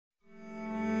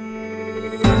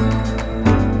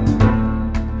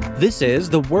This is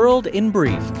The World in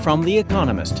Brief from The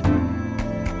Economist.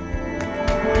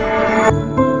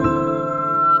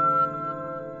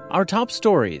 Our top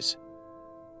stories.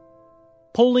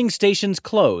 Polling stations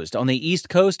closed on the East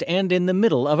Coast and in the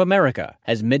middle of America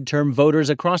as midterm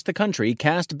voters across the country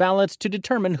cast ballots to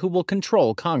determine who will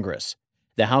control Congress.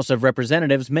 The House of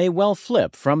Representatives may well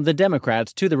flip from the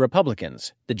Democrats to the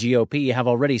Republicans. The GOP have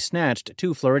already snatched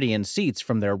 2 Floridian seats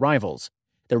from their rivals.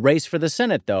 The race for the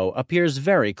Senate, though, appears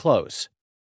very close.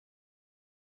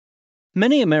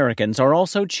 Many Americans are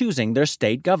also choosing their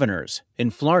state governors.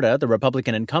 In Florida, the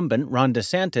Republican incumbent, Ron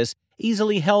DeSantis,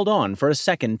 easily held on for a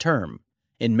second term.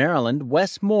 In Maryland,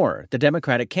 Wes Moore, the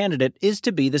Democratic candidate, is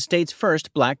to be the state's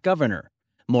first black governor.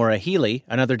 Maura Healey,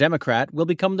 another Democrat, will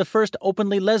become the first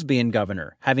openly lesbian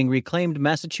governor, having reclaimed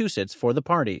Massachusetts for the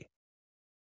party.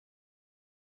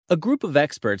 A group of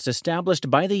experts established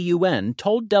by the UN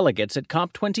told delegates at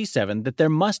COP27 that there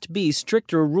must be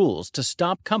stricter rules to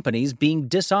stop companies being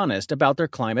dishonest about their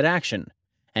climate action.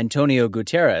 Antonio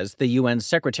Guterres, the UN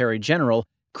Secretary General,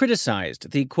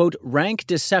 criticized the, quote, rank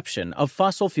deception of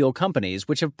fossil fuel companies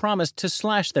which have promised to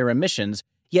slash their emissions,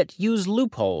 yet use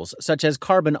loopholes such as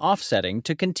carbon offsetting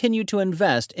to continue to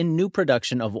invest in new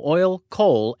production of oil,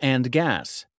 coal, and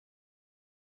gas.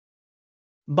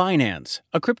 Binance,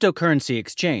 a cryptocurrency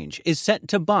exchange, is set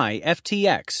to buy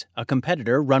FTX, a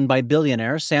competitor run by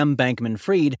billionaire Sam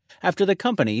Bankman-Fried, after the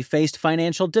company faced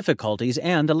financial difficulties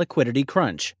and a liquidity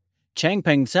crunch.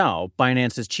 Changpeng Zhao,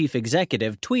 Binance's chief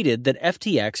executive, tweeted that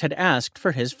FTX had asked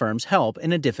for his firm's help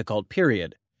in a difficult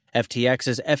period.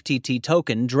 FTX's FTT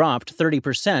token dropped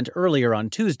 30% earlier on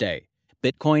Tuesday.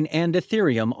 Bitcoin and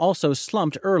Ethereum also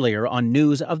slumped earlier on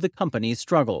news of the company's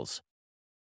struggles.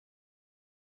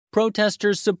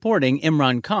 Protesters supporting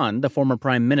Imran Khan, the former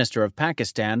Prime Minister of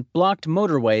Pakistan, blocked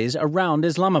motorways around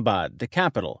Islamabad, the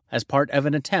capital, as part of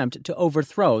an attempt to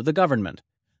overthrow the government.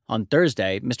 On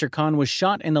Thursday, Mr. Khan was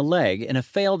shot in the leg in a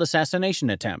failed assassination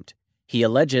attempt. He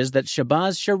alleges that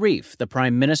Shahbaz Sharif, the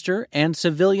Prime Minister, and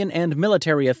civilian and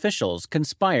military officials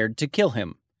conspired to kill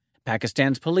him.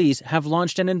 Pakistan's police have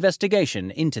launched an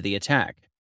investigation into the attack.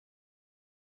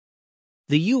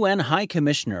 The UN High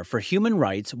Commissioner for Human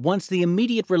Rights wants the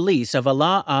immediate release of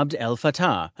Alaa Abd El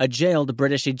Fattah, a jailed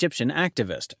British-Egyptian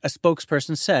activist, a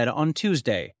spokesperson said on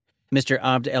Tuesday. Mr.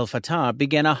 Abd El Fattah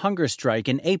began a hunger strike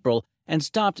in April and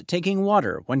stopped taking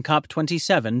water when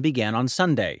COP27 began on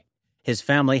Sunday. His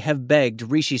family have begged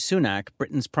Rishi Sunak,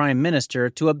 Britain's Prime Minister,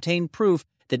 to obtain proof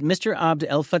that Mr. Abd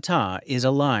El Fattah is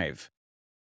alive.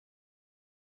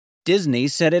 Disney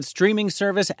said its streaming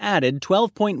service added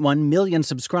 12.1 million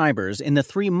subscribers in the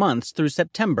 3 months through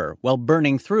September, while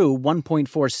burning through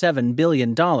 $1.47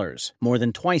 billion, more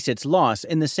than twice its loss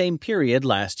in the same period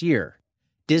last year.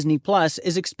 Disney Plus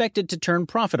is expected to turn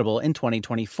profitable in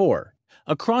 2024.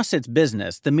 Across its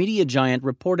business, the media giant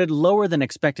reported lower than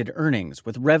expected earnings,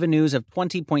 with revenues of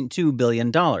 $20.2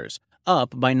 billion,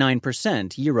 up by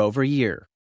 9% year over year.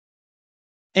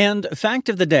 And fact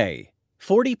of the day,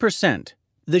 40%.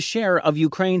 The share of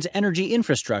Ukraine's energy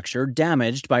infrastructure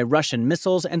damaged by Russian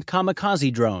missiles and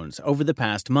kamikaze drones over the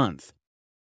past month.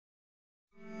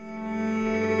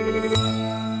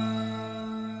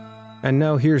 And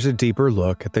now here's a deeper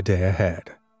look at the day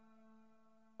ahead.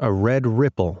 A red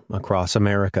ripple across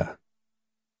America.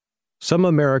 Some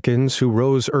Americans who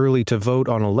rose early to vote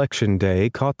on Election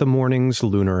Day caught the morning's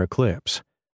lunar eclipse.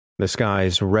 The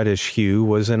sky's reddish hue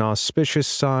was an auspicious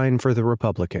sign for the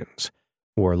Republicans,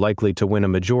 who are likely to win a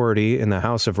majority in the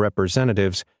House of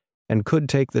Representatives and could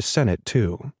take the Senate,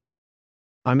 too.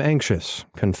 "I'm anxious,"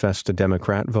 confessed a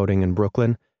Democrat voting in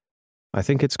Brooklyn. "I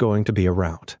think it's going to be a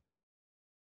rout."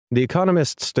 The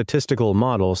Economist's statistical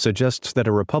model suggests that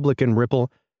a Republican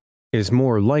ripple is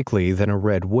more likely than a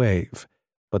red wave,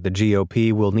 but the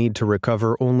GOP will need to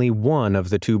recover only one of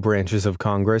the 2 branches of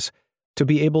Congress to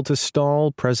be able to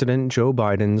stall President Joe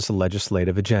Biden's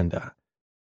legislative agenda.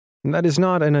 That is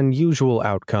not an unusual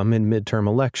outcome in midterm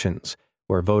elections,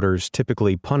 where voters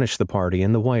typically punish the party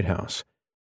in the White House.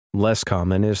 Less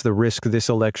common is the risk this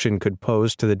election could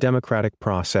pose to the democratic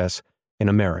process in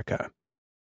America.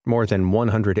 More than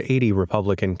 180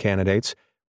 Republican candidates,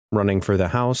 running for the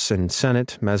House and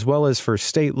Senate, as well as for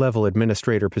state-level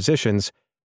administrator positions,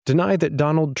 deny that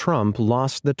Donald Trump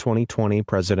lost the 2020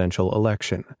 presidential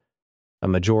election. A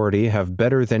majority have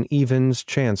better than evens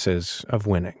chances of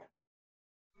winning.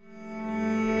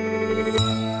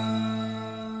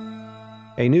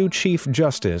 A new Chief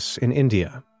Justice in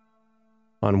India.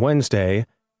 On Wednesday,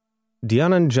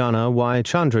 Dhyananjana Y.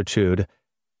 Chandrachud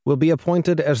will be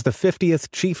appointed as the 50th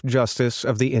Chief Justice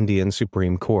of the Indian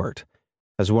Supreme Court.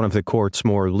 As one of the court's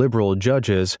more liberal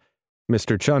judges,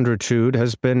 Mr. Chandrachud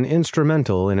has been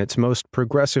instrumental in its most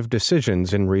progressive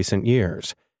decisions in recent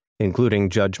years, including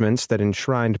judgments that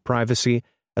enshrined privacy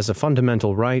as a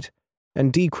fundamental right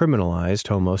and decriminalized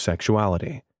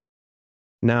homosexuality.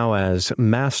 Now, as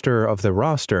master of the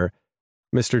roster,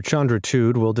 Mr.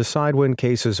 Chandrachud will decide when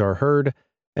cases are heard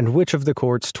and which of the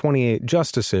court's 28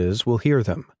 justices will hear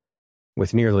them.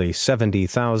 With nearly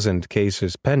 70,000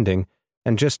 cases pending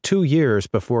and just 2 years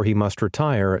before he must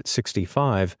retire at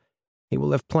 65, he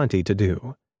will have plenty to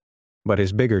do. But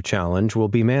his bigger challenge will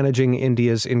be managing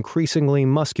India's increasingly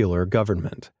muscular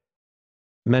government.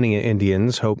 Many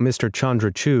Indians hope Mr.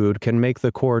 Chandrachud can make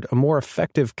the court a more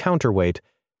effective counterweight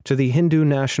to the Hindu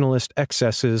nationalist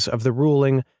excesses of the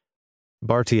ruling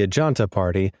Bharatiya Janata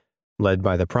Party, led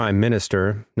by the Prime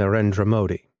Minister Narendra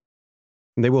Modi.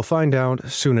 They will find out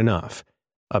soon enough.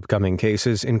 Upcoming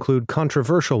cases include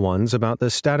controversial ones about the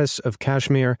status of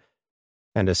Kashmir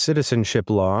and a citizenship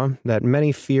law that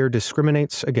many fear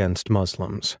discriminates against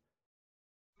Muslims.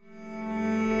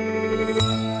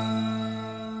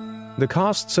 The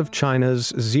costs of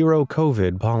China's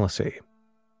zero-COVID policy.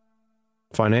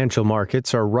 Financial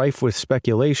markets are rife with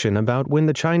speculation about when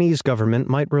the Chinese government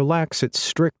might relax its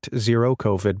strict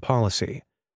zero-COVID policy.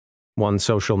 One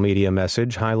social media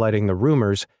message highlighting the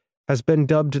rumors has been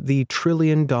dubbed the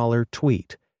trillion-dollar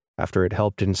tweet after it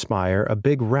helped inspire a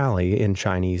big rally in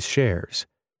Chinese shares.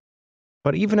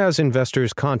 But even as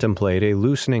investors contemplate a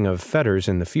loosening of fetters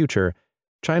in the future,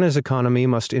 China's economy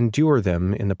must endure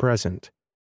them in the present.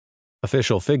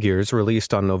 Official figures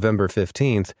released on November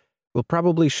 15th will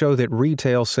probably show that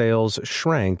retail sales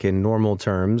shrank in normal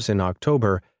terms in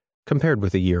October compared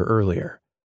with a year earlier.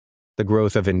 The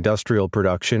growth of industrial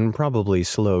production probably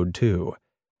slowed too,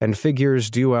 and figures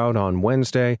due out on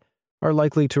Wednesday are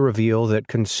likely to reveal that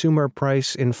consumer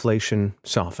price inflation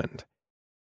softened.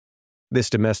 This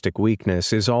domestic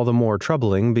weakness is all the more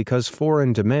troubling because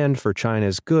foreign demand for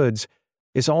China's goods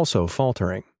is also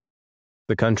faltering.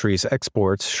 The country's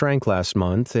exports shrank last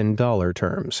month in dollar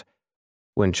terms.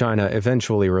 When China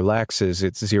eventually relaxes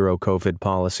its zero-COVID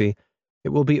policy, it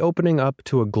will be opening up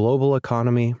to a global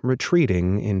economy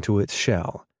retreating into its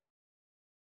shell.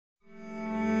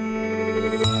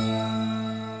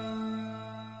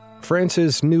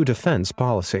 France's new defense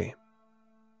policy.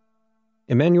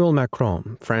 Emmanuel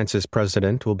Macron, France's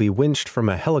president, will be winched from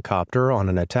a helicopter on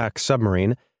an attack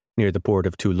submarine near the port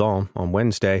of Toulon on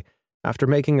Wednesday after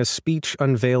making a speech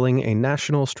unveiling a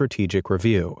national strategic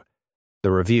review.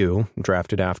 The review,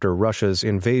 drafted after Russia's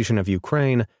invasion of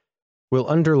Ukraine, will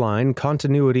underline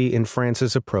continuity in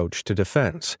France's approach to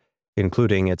defense,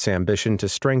 including its ambition to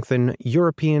strengthen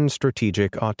European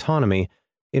strategic autonomy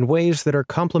in ways that are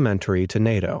complementary to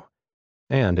NATO,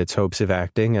 and its hopes of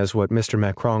acting as what Mr.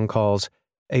 Macron calls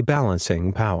a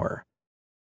balancing power.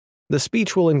 The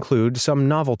speech will include some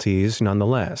novelties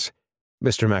nonetheless.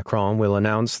 Mr. Macron will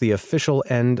announce the official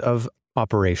end of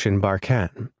Operation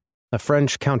Barkhane, a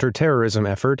French counterterrorism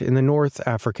effort in the North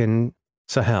African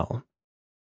Sahel.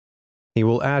 He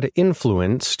will add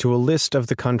influence to a list of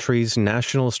the country's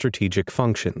national strategic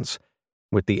functions,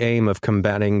 with the aim of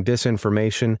combating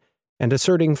disinformation and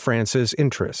asserting France's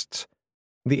interests.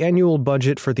 The annual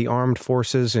budget for the armed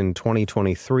forces in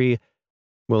 2023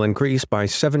 will increase by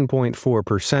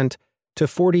 7.4% to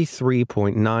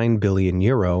 €43.9 billion,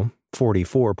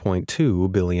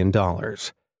 $44.2 billion.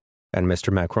 And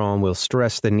Mr. Macron will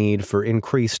stress the need for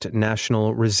increased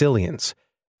national resilience,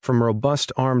 from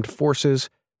robust armed forces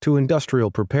to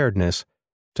industrial preparedness,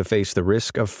 to face the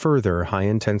risk of further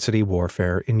high-intensity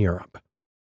warfare in Europe.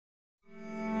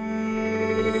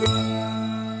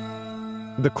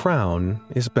 The Crown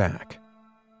is back.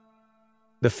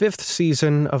 The 5th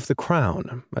season of The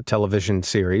Crown, a television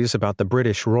series about the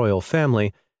British royal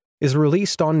family, is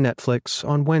released on Netflix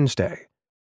on Wednesday.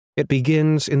 It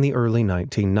begins in the early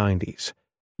 1990s.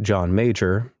 John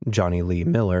Major, Johnny Lee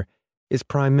Miller, is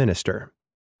Prime Minister,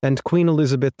 and Queen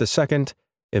Elizabeth II,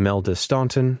 Imelda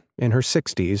Staunton, in her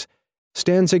 60s,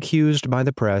 stands accused by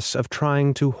the press of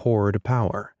trying to hoard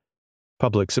power.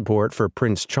 Public support for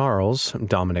Prince Charles,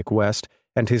 Dominic West,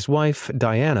 and his wife,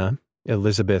 Diana,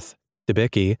 Elizabeth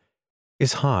Debicki,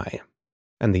 is high,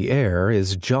 and the heir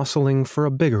is jostling for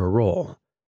a bigger role.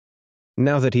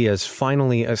 Now that he has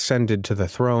finally ascended to the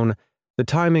throne, the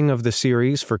timing of the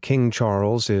series for King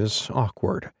Charles is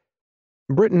awkward.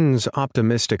 Britons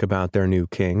optimistic about their new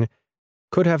king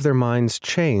could have their minds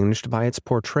changed by its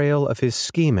portrayal of his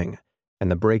scheming and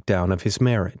the breakdown of his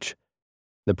marriage.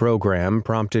 The program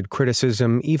prompted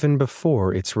criticism even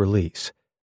before its release.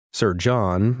 Sir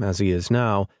John, as he is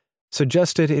now,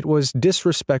 suggested it was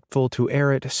disrespectful to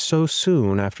air it so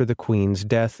soon after the Queen's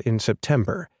death in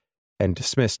September, and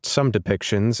dismissed some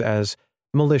depictions as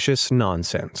malicious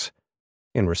nonsense.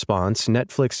 In response,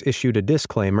 Netflix issued a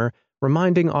disclaimer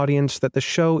reminding audience that the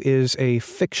show is a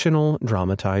fictional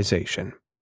dramatization.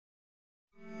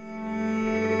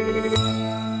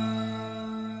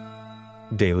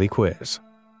 Daily Quiz.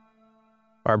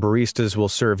 Our baristas will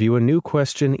serve you a new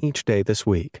question each day this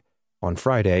week. On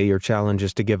Friday, your challenge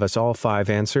is to give us all 5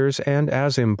 answers and,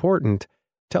 as important,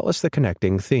 tell us the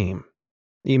connecting theme.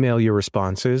 Email your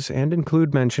responses and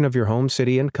include mention of your home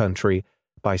city and country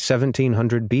by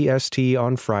 1700 BST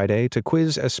on Friday to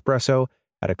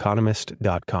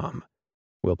quizespresso@economist.com.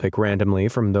 We'll pick randomly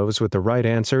from those with the right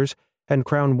answers and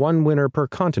crown one winner per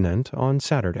continent on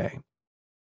Saturday.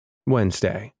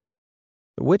 Wednesday.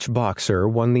 Which boxer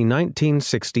won the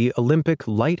 1960 Olympic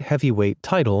light heavyweight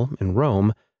title in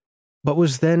Rome, but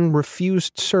was then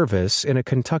refused service in a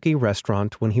Kentucky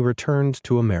restaurant when he returned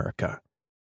to America?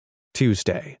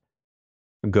 Tuesday.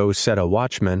 Go Set a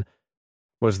Watchman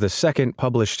was the second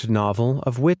published novel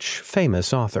of which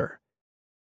famous author?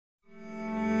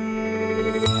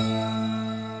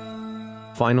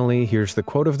 Finally, here's the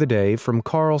quote of the day from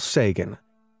Carl Sagan,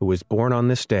 who was born on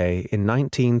this day in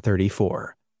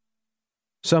 1934.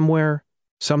 Somewhere,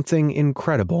 something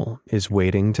incredible is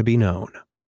waiting to be known.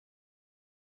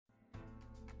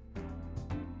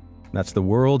 That's the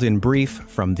world in brief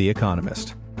from The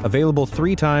Economist. Available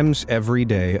 3 times every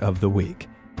day of the week.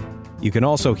 You can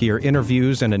also hear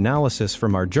interviews and analysis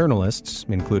from our journalists,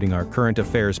 including our current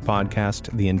affairs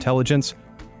podcast, The Intelligence,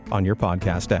 on your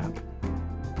podcast app.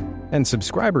 And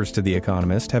subscribers to The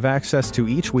Economist have access to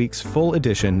each week's full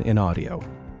edition in audio.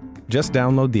 Just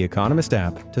download the Economist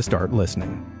app to start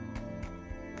listening.